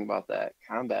nice thing about that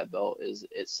combat belt is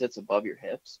it sits above your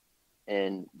hips,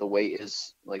 and the weight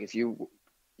is like if you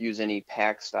use any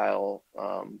pack style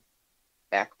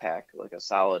backpack, like a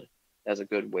solid has a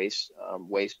good waist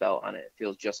belt on it. It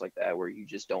feels just like that, where you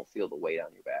just don't feel the weight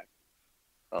on your back.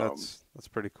 That's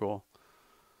pretty cool.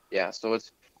 Yeah, so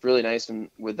it's really nice. And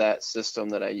with that system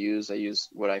that I use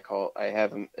what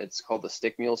it's called the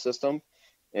stick mule system.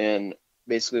 And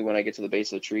basically, when I get to the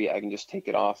base of the tree, I can just take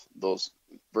it off those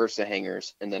Versa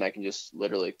hangers, and then I can just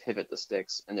literally pivot the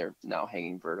sticks, and they're now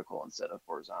hanging vertical instead of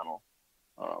horizontal.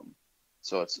 Um,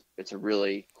 so it's a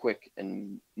really quick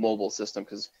and mobile system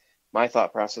because my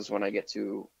thought process when I get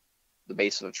to the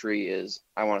base of a tree is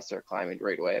I want to start climbing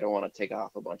right away. I don't want to take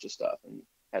off a bunch of stuff and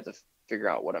have to figure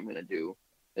out what I'm going to do.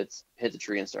 It's hit the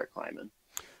tree and start climbing.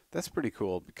 That's pretty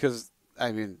cool because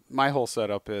I mean, my whole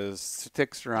setup is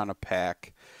sticks are on a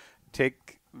pack.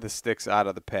 Take the sticks out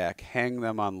of the pack, hang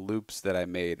them on loops that I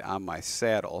made on my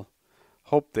saddle.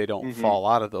 Hope they don't Mm-hmm. fall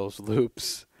out of those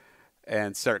loops,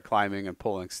 and start climbing and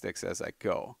pulling sticks as I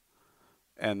go.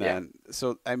 And Yeah. then,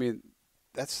 so I mean,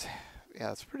 that's yeah,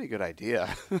 that's a pretty good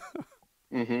idea.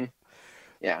 Mm-hmm.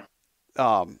 Yeah.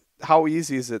 How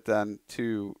easy is it then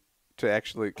to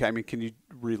actually? I mean, can you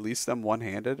release them one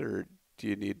handed, or do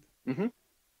you need? Mm-hmm.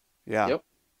 Yeah. Yep.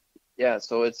 Yeah.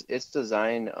 So it's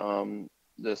designed.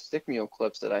 The stick mule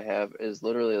clips that I have is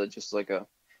literally just like a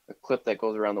clip that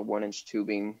goes around the 1 inch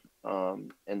tubing,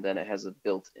 and then it has a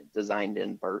built designed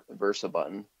in Versa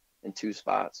button in two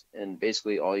spots. And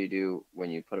basically, all you do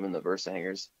when you put them in the Versa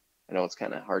hangers, I know it's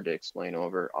kind of hard to explain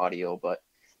over audio, but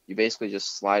you basically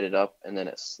just slide it up, and then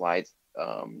it slides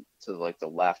to like the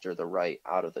left or the right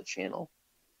out of the channel,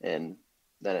 and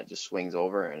then it just swings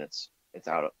over, and it's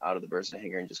out of the Versa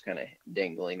hanger and just kind of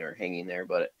dangling or hanging there.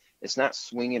 But it's not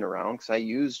swinging around because I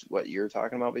used what you're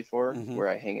talking about before, Hmm. where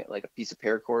I hang it like a piece of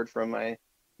paracord from my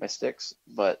sticks.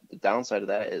 But the downside of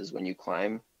that is when you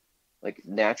climb, like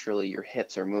naturally your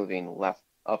hips are moving left,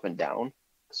 up and down.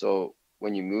 So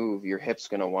when you move, your hips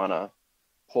gonna wanna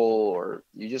pull, or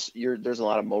there's a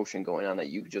lot of motion going on that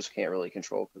you just can't really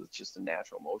control because it's just a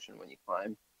natural motion when you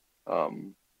climb.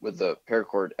 With the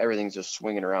paracord, everything's just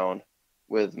swinging around.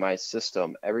 With my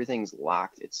system, everything's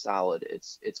locked. It's solid.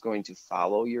 It's going to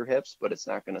follow your hips, but it's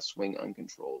not going to swing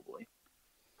uncontrollably.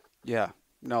 Yeah.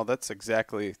 No, that's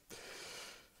exactly.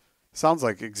 Sounds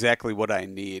like exactly what I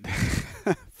need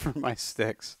for my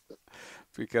sticks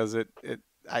because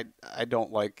I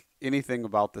don't like anything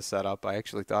about the setup. I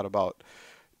actually thought about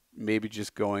maybe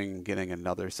just going and getting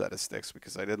another set of sticks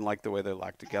because I didn't like the way they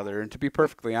locked together. And to be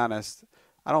perfectly honest,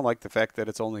 I don't like the fact that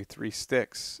it's only three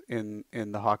sticks in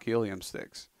the Hawk Helium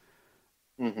sticks.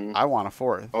 Hmm. I want a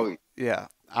fourth. Oh, Yeah,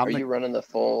 are you running the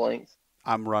full length?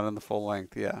 I'm running the full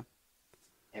length. Yeah.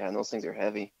 Yeah, and those things are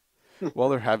heavy. Well,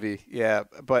 they're heavy. Yeah,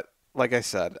 but like I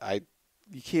said, I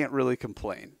you can't really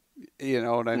complain. You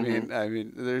know what I Hmm. mean? I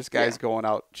mean, there's Yeah. guys going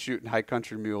out shooting high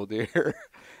country mule deer,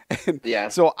 and Yeah.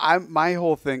 so I'm my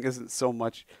whole thing isn't so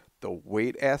much the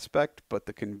weight aspect, but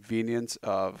the convenience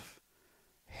of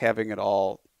having it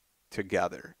all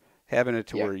together, having it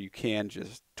to Yeah. where you can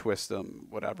just twist them,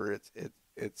 whatever.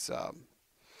 It's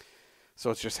so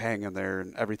it's just hanging there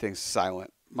and everything's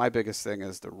silent. My biggest thing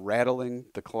is the rattling,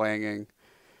 the clanging.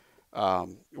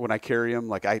 When I carry them,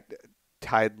 like I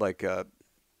tied like a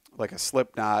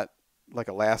slip knot, like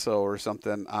a lasso or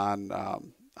something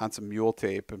on some mule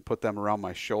tape and put them around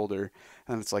my shoulder,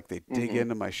 and it's like they dig Hmm.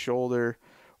 into my shoulder,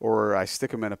 or I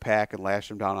stick them in a pack and lash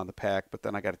them down on the pack, but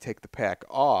then I got to take the pack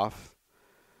off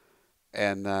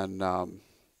and then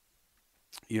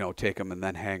take them and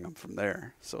then hang them from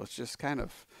there. So it's just kind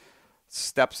of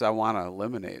steps I want to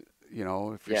eliminate. If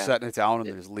you're Yeah. setting it down and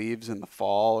It, there's leaves in the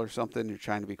fall or something, you're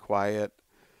trying to be quiet.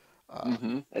 Uh,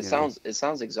 it you know.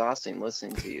 sounds exhausting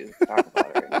listening to you talk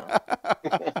about it right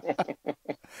now.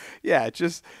 Yeah,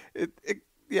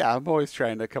 yeah, I'm always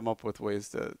trying to come up with ways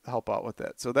to help out with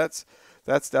that. So that's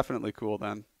definitely cool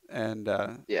then. And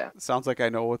Yeah. sounds like I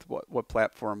know with what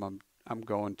platform I'm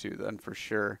going to then for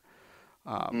sure.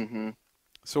 Um, Hmm.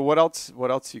 so what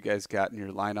else you guys got in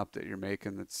your lineup that you're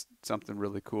making that's something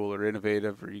really cool or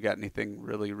innovative, or you got anything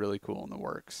really really cool in the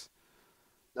works?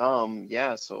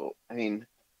 Yeah, so I mean,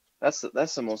 that's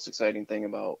the most exciting thing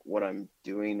about what I'm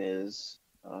doing is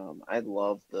I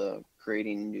love the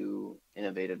creating new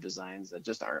innovative designs that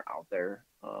just aren't out there.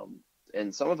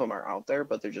 And some of them are out there,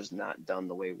 but they're just not done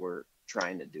the way we're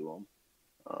trying to do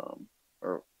them,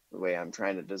 or the way I'm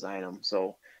trying to design them.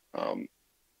 So um,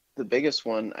 the biggest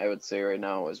one I would say right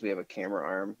now is we have a camera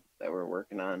arm that we're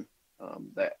working on.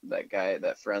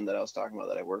 That friend that I was talking about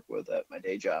that I work with at my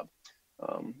day job,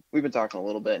 we've been talking a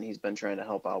little bit, and he's been trying to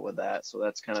help out with that. So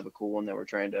that's kind of a cool one that we're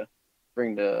trying to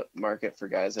bring to market for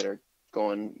guys that are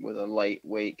going with a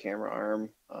lightweight camera arm.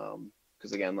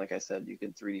 Because again, like I said, you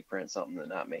can 3D print something and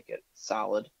not make it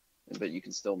solid, but you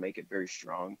can still make it very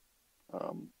strong.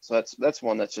 So that's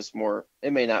one that's just more.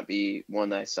 It may not be one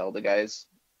that I sell to guys,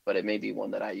 but it may be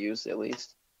one that I use at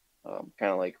least.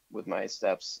 Kind of like with my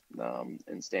steps and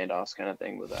standoffs kind of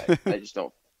thing. With I just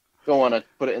don't want to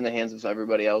put it in the hands of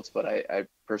everybody else, but I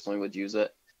personally would use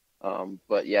it.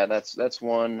 But yeah, that's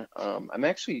one.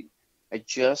 I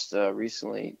just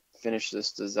recently finished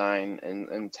this design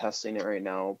and testing it right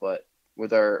now. But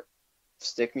with our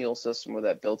stick mule system with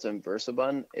that built-in Versa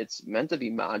button, it's meant to be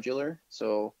modular.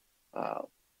 So uh,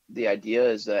 the idea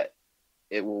is that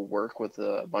it will work with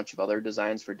a bunch of other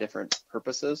designs for different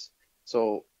purposes.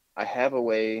 So I have a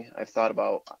way, I've thought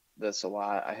about this a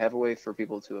lot. I have a way for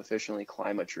people to efficiently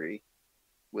climb a tree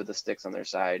with the sticks on their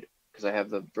side, because I have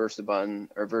the Versa button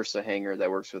or Versa hanger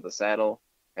that works with the saddle.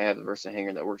 I have the Versa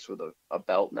hanger that works with a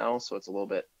belt now, so it's a little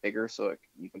bit bigger, so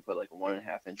you can put like a 1.5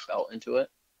 inch belt into it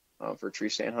for tree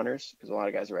stand hunters, because a lot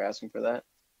of guys were asking for that.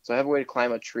 So I have a way to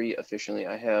climb a tree efficiently.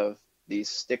 I have these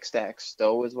stick stack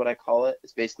stow is what I call it.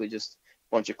 It's basically just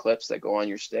a bunch of clips that go on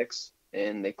your sticks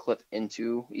and they clip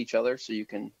into each other, so you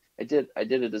can. I did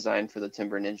a design for the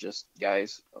Timber Ninja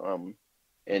guys,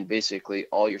 and basically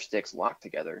all your sticks lock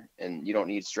together, and you don't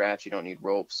need straps, you don't need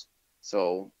ropes.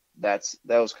 So that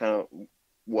was kind of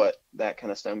what that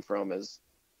kind of stemmed from, is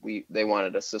they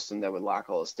wanted a system that would lock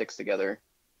all the sticks together.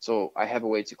 So I have a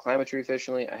way to climb a tree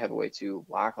efficiently. I have a way to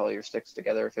lock all your sticks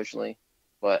together efficiently,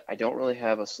 but I don't really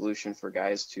have a solution for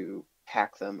guys to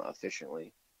pack them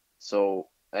efficiently. So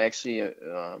I actually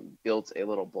built a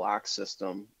little block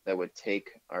system that would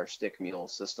take our stick mule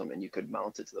system, and you could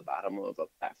mount it to the bottom of a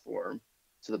platform,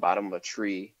 to the bottom of a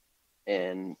tree,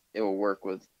 and it will work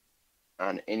with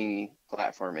on any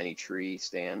platform, any tree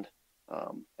stand.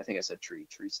 I think I said tree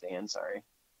stand, sorry.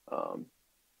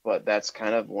 But that's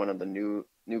kind of one of the new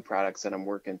products that I'm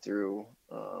working through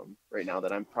right now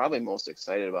that I'm probably most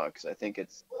excited about, because I think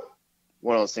it's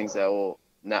one of those things that will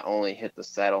not only hit the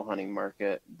saddle hunting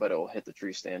market, but it will hit the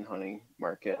tree stand hunting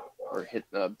market, or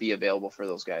be available for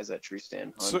those guys that tree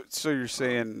stand hunt. So you're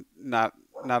saying not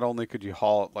only could you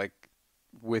haul it like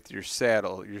with your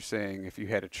saddle, you're saying if you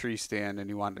had a tree stand and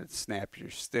you wanted to snap your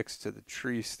sticks to the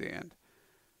tree stand,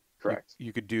 Correct.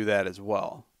 you could do that as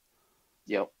well.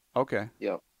 Yep. Okay.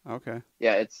 Yep. Okay.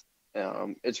 Yeah,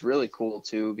 it's really cool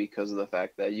too, because of the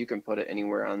fact that you can put it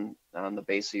anywhere on the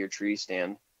base of your tree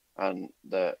stand, on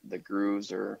the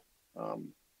grooves, or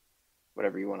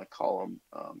whatever you want to call them.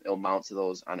 It'll mount to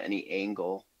those on any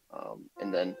angle,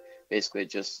 and then basically it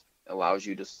just allows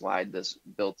you to slide this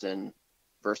built-in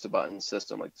Versa button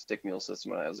system, like the stick mule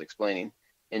system I was explaining,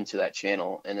 into that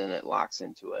channel, and then it locks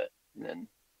into it, and then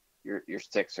your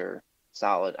sticks are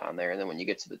solid on there. And then when you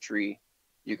get to the tree,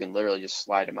 you can literally just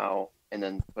slide them out and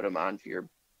then put them onto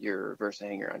your Versa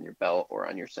hanger on your belt or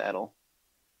on your saddle.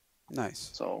 Nice.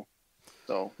 So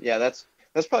yeah, that's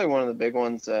probably one of the big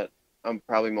ones that I'm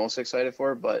probably most excited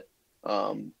for. But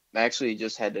I actually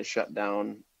just had to shut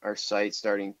down our site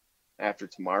starting after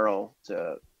tomorrow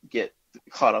to get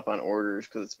caught up on orders,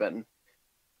 because it's been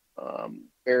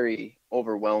very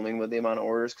overwhelming with the amount of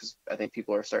orders, because I think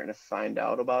people are starting to find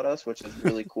out about us, which is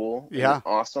really cool. Yeah. And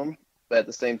awesome. But at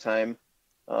the same time,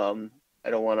 I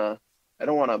don't want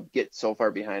to get so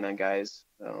far behind on guys.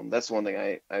 That's one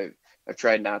thing I've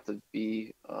tried not to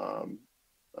be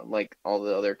like all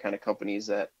the other kind of companies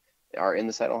that are in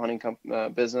the saddle hunting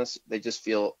business. They just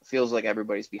feels like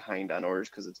everybody's behind on orders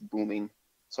because it's booming.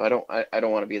 So I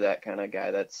don't want to be that kind of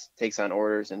guy that takes on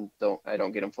orders and I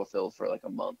don't get them fulfilled for like a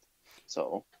month.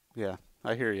 So yeah,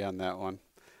 I hear you on that one.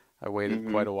 I waited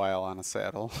quite a while on a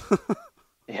saddle.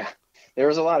 Yeah, there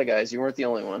was a lot of guys. You weren't the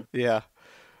only one. Yeah.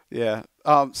 Yeah.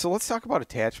 So let's talk about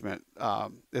attachment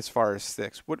as far as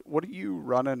sticks. What are you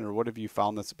running, or what have you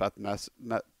found that's about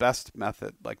the best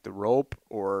method? Like the rope,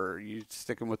 or are you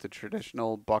sticking with the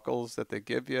traditional buckles that they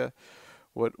give you?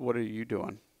 What are you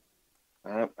doing?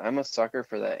 I'm a sucker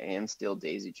for that and steel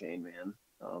daisy chain,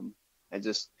 man.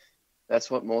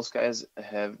 That's what most guys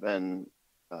have been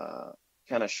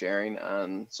kind of sharing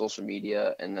on social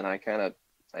media, and then I kind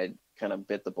of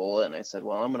bit the bullet and I said,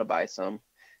 well, I'm gonna buy some.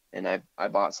 And I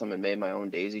bought some and made my own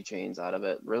daisy chains out of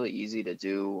it. Really easy to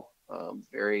do,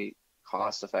 very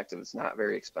cost effective. It's not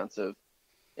very expensive,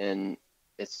 and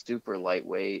it's super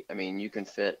lightweight. I mean, you can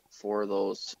fit 4 of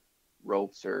those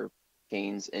ropes or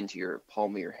chains into your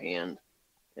palm of your hand,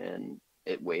 and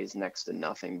it weighs next to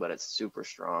nothing, but it's super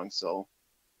strong. So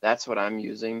that's what I'm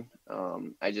using.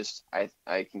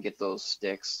 I can get those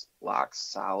sticks locked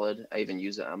solid. I even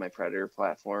use it on my Predator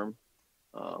platform.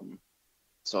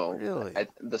 So Really?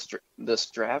 the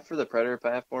strap for the Predator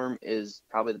platform is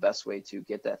probably the best way to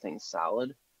get that thing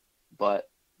solid, but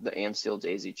the Amsteel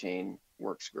daisy chain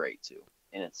works great too,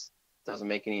 and it doesn't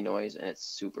make any noise, and it's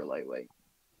super lightweight.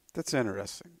 That's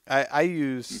interesting. I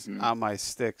use Mm-hmm. on my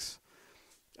sticks,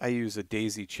 I use a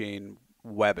daisy chain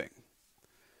webbing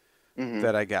Mm-hmm.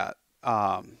 that I got.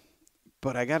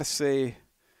 But I gotta say,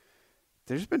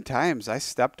 there's been times I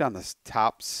stepped on this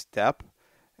top step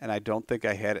and I don't think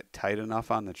I had it tight enough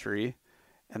on the tree,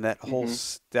 and that whole Mm-hmm.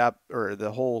 step or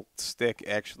the whole stick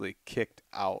actually kicked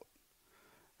out.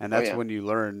 And Oh that's yeah. when you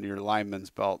learn your lineman's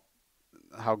belt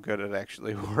how good it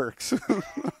actually works.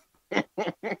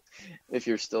 if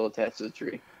you're still attached to the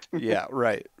tree. Yeah,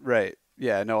 right.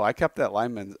 Yeah, no, I kept that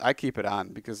lineman. I keep it on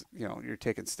because, you're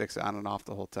taking sticks on and off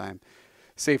the whole time.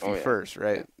 Safety Oh yeah. first,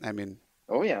 right? Yeah. I mean,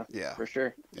 Oh yeah. yeah. For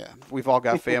sure. Yeah. We've all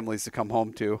got families to come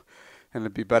home to, and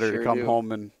it'd be better to Sure come do.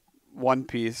 home in one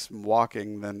piece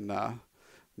walking than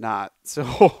not.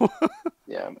 So,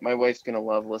 Yeah, my wife's gonna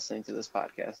love listening to this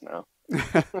podcast now.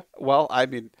 well, I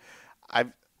mean,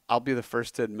 I'll be the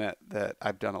first to admit that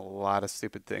I've done a lot of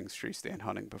stupid things tree stand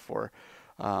hunting before,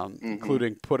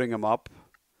 including putting them up.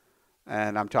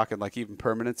 And I'm talking like even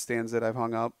permanent stands that I've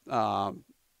hung up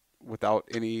without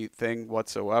anything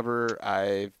whatsoever.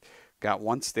 I've got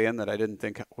one stand that I didn't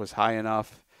think was high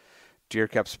enough. Deer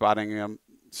kept spotting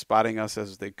us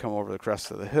as they'd come over the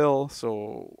crest of the hill.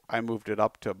 So I moved it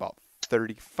up to about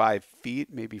 35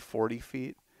 feet, maybe 40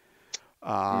 feet.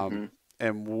 And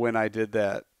when I did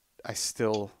that, I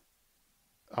still,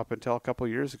 up until a couple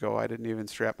of years ago, I didn't even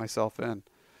strap myself in.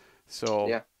 So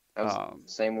Yeah, I was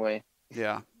the same way.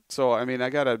 Yeah. So, I mean, I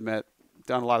got to admit,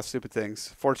 done a lot of stupid things.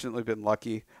 Fortunately, been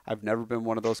lucky. I've never been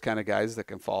one of those kind of guys that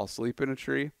can fall asleep in a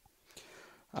tree.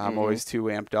 I'm always too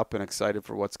amped up and excited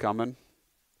for what's coming.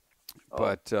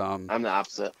 But I'm the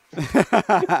opposite.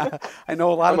 I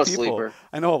know a lot I'm of a people. sleeper.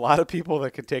 I know a lot of people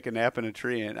that can take a nap in a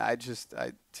tree, and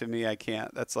to me, I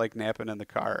can't. That's like napping in the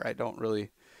car. I don't really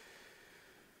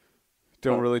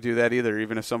do that either.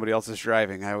 Even if somebody else is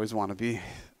driving, I always want to be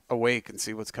awake and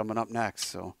see what's coming up next.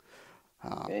 So.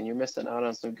 And you're missing out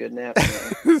on some good naps.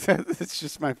 It's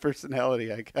just my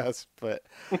personality, I guess. But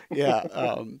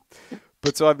yeah,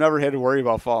 but so I've never had to worry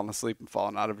about falling asleep and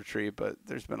falling out of a tree. But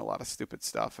there's been a lot of stupid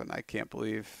stuff, and I can't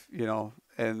believe,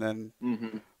 And then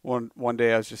one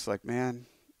day I was just like, man,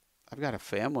 I've got a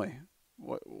family.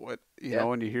 What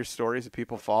when you hear stories of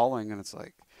people falling, and it's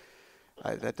like,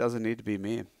 that doesn't need to be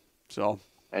me. So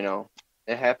I know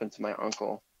it happened to my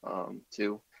uncle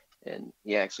too. And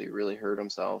he actually really hurt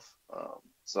himself.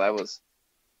 So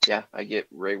I get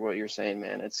right what you're saying,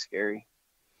 man. It's scary.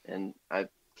 And I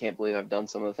can't believe I've done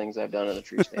some of the things I've done in a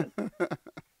tree stand.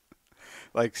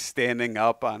 Like standing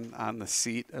up on the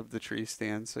seat of the tree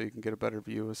stand so you can get a better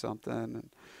view of something. And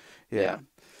yeah.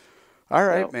 All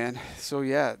right, man. So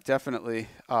yeah, definitely.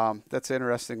 That's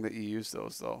interesting that you use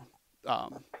those though.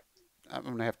 I'm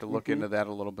going to have to look into that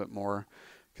a little bit more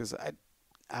because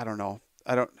I don't know.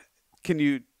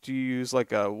 Do you use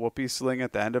like a whoopee sling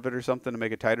at the end of it or something to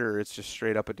make it tighter, or it's just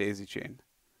straight up a daisy chain?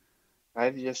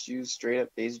 I've just used straight up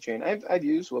daisy chain. I've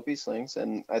used whoopee slings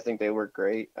and I think they work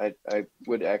great. I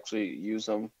would actually use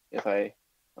them if I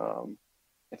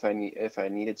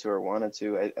needed to or wanted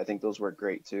to. I think those work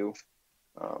great too.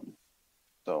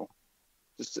 So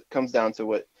just it comes down to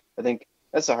what I think.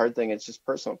 That's the hard thing. It's just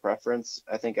personal preference.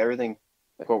 I think everything.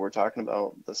 Like what we're talking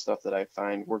about, the stuff that I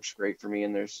find works great for me.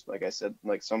 And there's, like I said,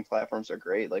 like some platforms are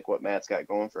great. Like what Matt's got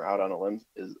going for Out on a Limb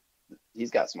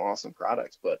he's got some awesome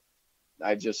products, but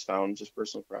I just found just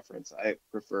personal preference. I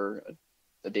prefer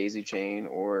a daisy chain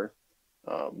or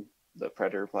the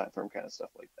Predator platform kind of stuff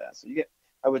like that. So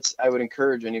I would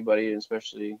encourage anybody,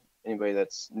 especially anybody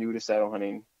that's new to saddle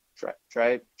hunting,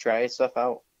 try stuff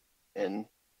out. And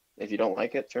if you don't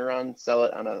like it, turn around, sell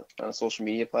it on a social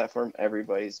media platform.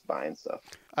 Everybody's buying stuff.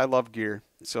 I love gear,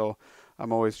 so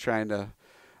I'm always trying on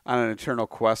an eternal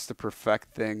quest to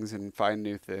perfect things and find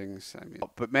new things. I mean,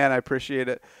 but man, I appreciate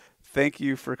it. Thank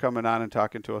you for coming on and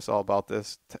talking to us all about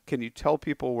this. Can you tell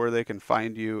people where they can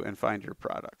find you and find your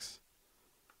products?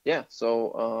 Yeah,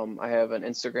 so I have an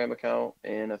Instagram account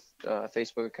and a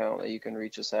Facebook account that you can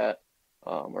reach us at,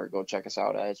 or go check us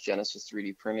out at Genesis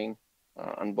 3D Printing.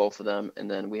 On both of them,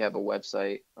 and then we have a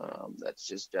website that's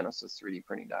just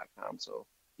genesis3dprinting.com, so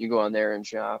you go on there and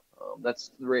shop.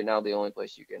 That's right now the only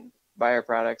place you can buy our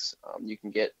products. You can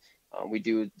get we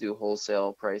do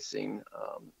wholesale pricing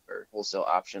or wholesale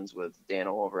options with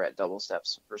Dano over at Double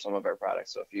Steps for some of our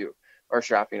products. So if you are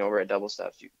shopping over at Double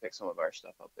Steps, you can pick some of our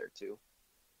stuff up there too.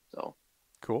 So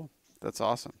cool. That's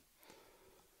awesome.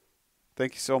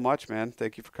 Thank you so much, man.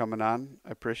 Thank you for coming on.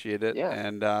 I appreciate it. Yeah.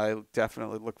 And I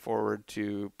definitely look forward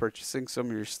to purchasing some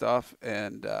of your stuff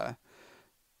and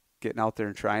getting out there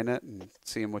and trying it and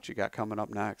seeing what you got coming up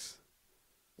next.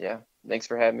 Yeah. Thanks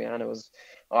for having me on. It was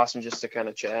awesome just to kind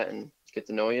of chat and get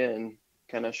to know you and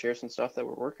kind of share some stuff that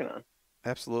we're working on.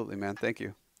 Absolutely, man. Thank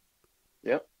you.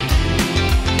 Yep.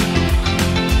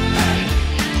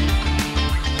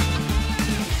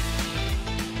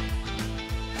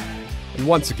 And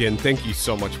once again, thank you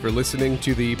so much for listening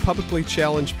to the Publicly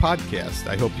Challenged podcast.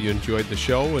 I hope you enjoyed the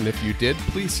show, and if you did,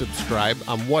 please subscribe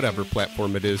on whatever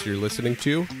platform it is you're listening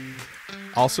to.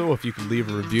 Also, if you could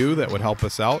leave a review, that would help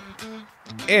us out.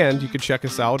 And you could check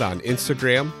us out on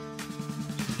Instagram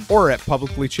or at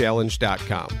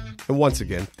publiclychallenged.com. And once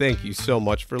again, thank you so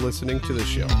much for listening to the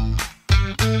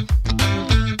show.